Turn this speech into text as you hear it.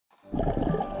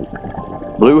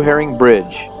Blue Herring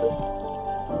Bridge,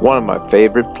 one of my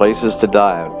favorite places to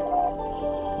dive.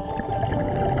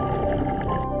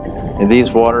 In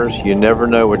these waters, you never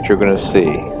know what you're going to see.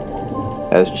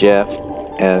 As Jeff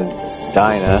and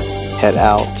Dinah head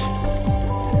out,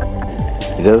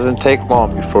 it doesn't take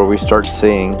long before we start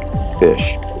seeing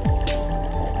fish.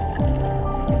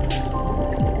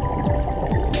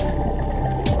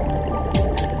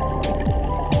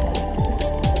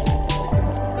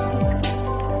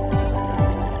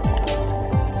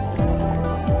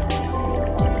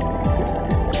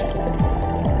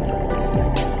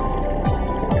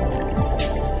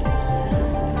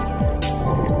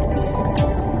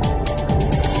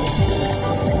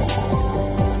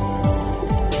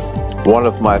 One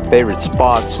of my favorite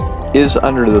spots is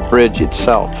under the bridge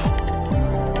itself.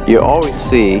 You always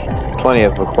see plenty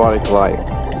of aquatic life.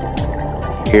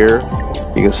 Here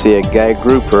you can see a gag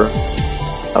grouper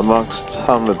amongst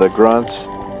some of the grunts,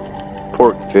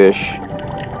 porkfish,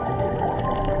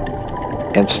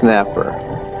 and snapper.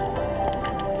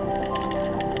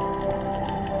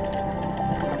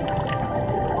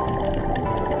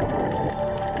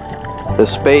 The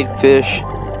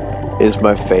spadefish is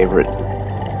my favorite.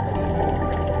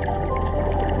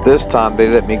 This time they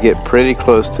let me get pretty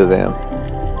close to them.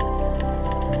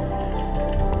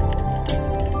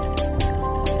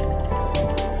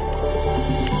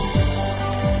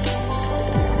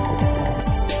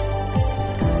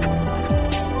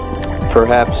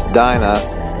 Perhaps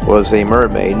Dinah was a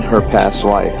mermaid in her past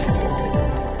life,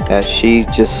 as she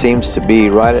just seems to be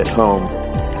right at home.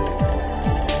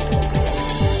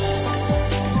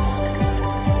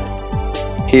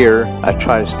 Here I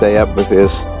try to stay up with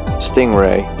this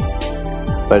stingray,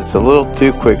 but it's a little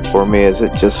too quick for me as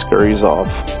it just scurries off.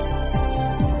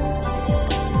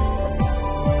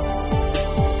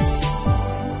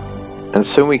 And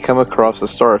soon we come across a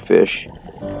starfish,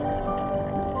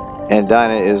 and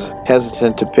Dinah is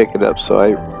hesitant to pick it up, so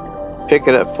I pick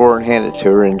it up for her and hand it to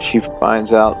her, and she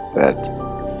finds out that,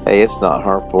 hey, it's not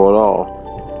harmful at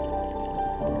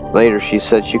all. Later she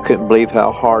said she couldn't believe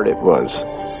how hard it was.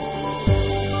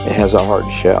 It has a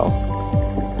hard shell.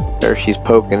 There she's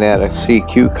poking at a sea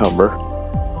cucumber.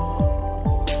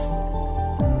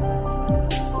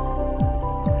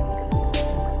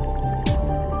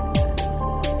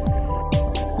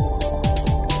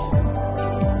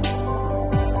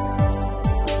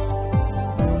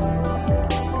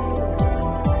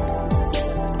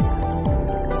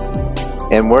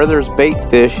 And where there's bait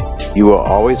fish, you will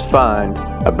always find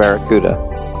a barracuda.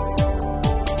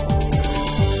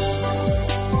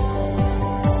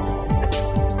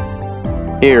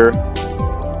 Here,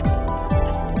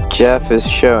 Jeff is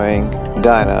showing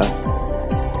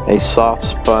Dinah a soft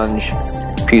sponge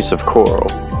piece of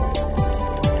coral.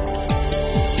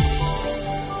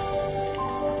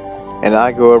 And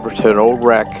I go over to an old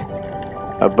wreck,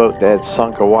 a boat that had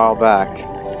sunk a while back,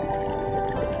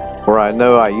 where I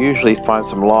know I usually find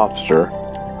some lobster,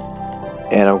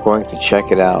 and I'm going to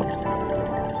check it out.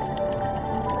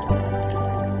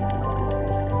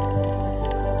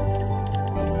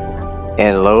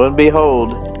 And lo and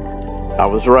behold, I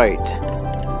was right.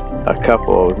 A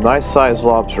couple of nice sized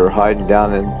lobster hiding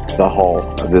down in the hull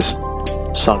of this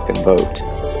sunken boat.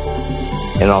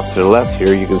 And off to the left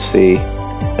here you can see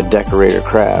a decorator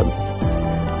crab.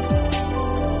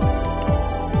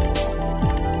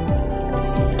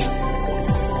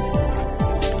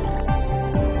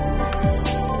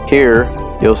 Here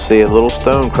you'll see a little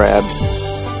stone crab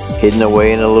hidden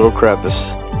away in a little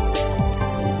crevice,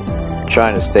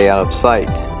 trying to stay out of sight.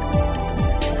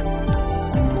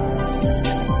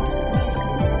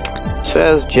 So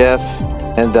as Jeff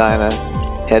and Dinah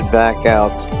head back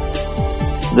out,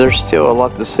 there's still a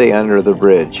lot to see under the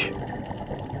bridge.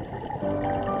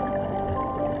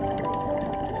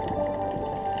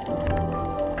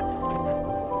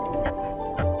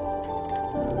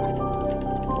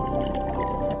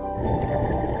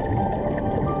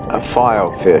 A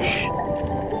filefish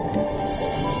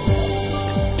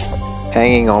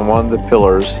hanging on one of the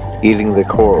pillars, eating the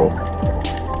coral.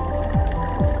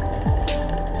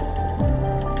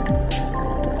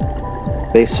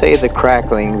 They say the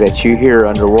crackling that you hear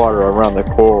underwater around the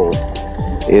coral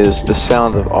is the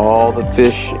sound of all the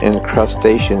fish and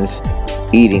crustaceans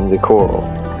eating the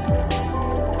coral.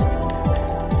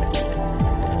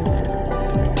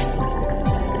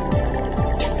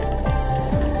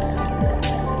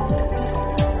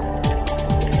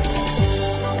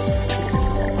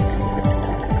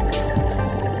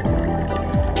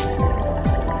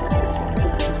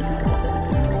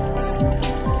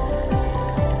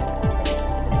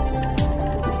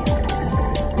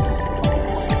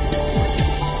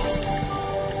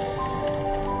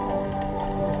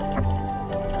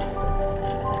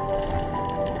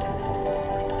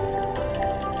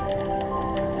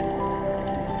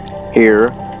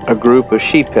 here, a group of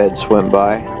sheepheads swim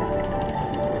by.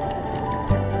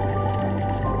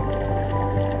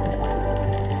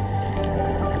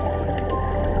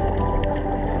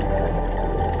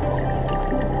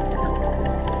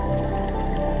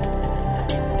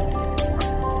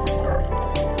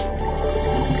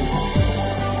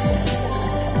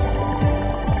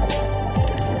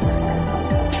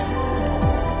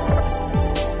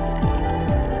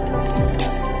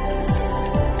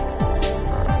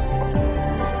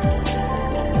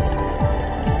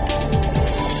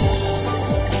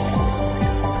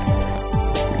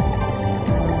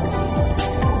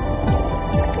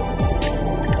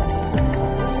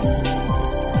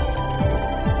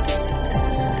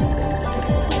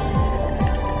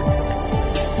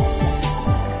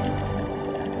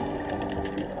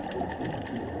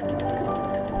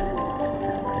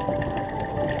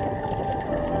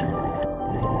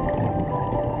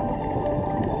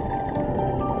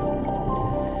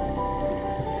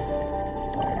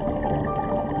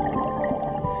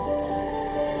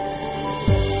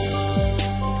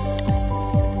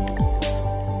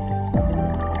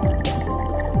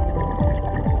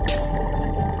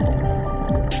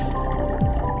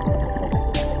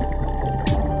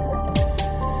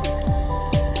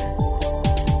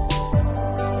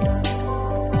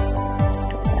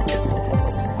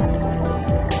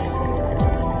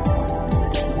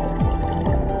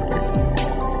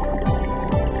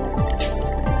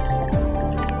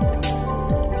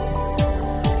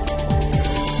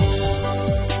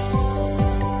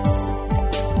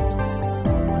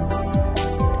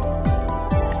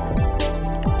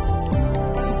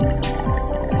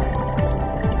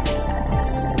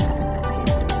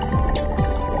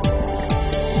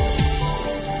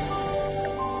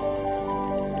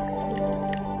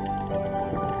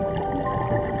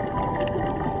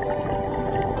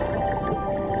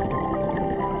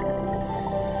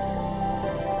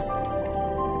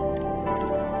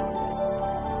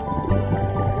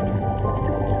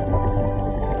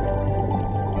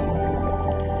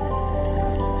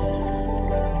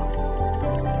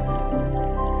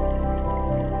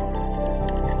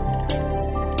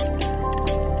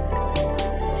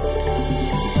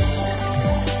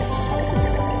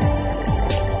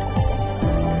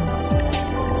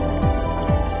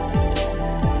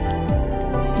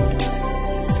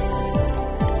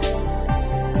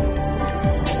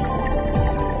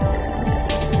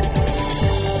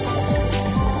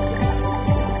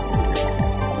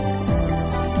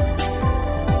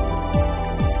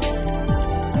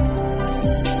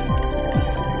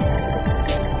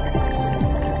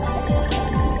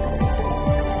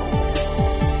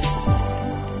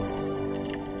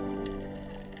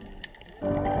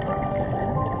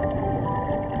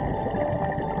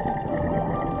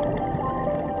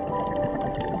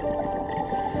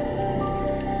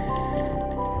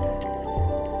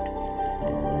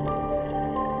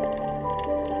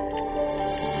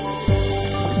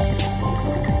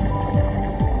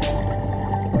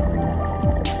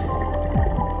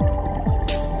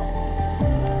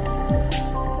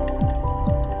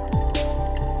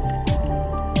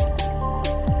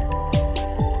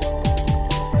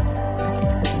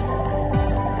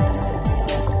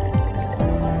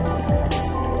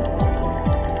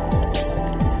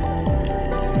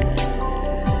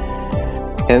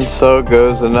 And so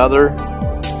goes another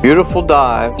beautiful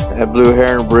dive at Blue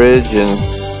Heron Bridge,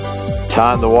 and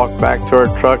time to walk back to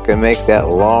our truck and make that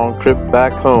long trip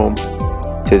back home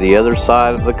to the other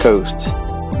side of the coast.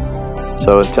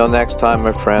 So until next time,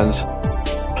 my friends,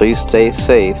 please stay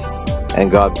safe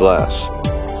and God bless.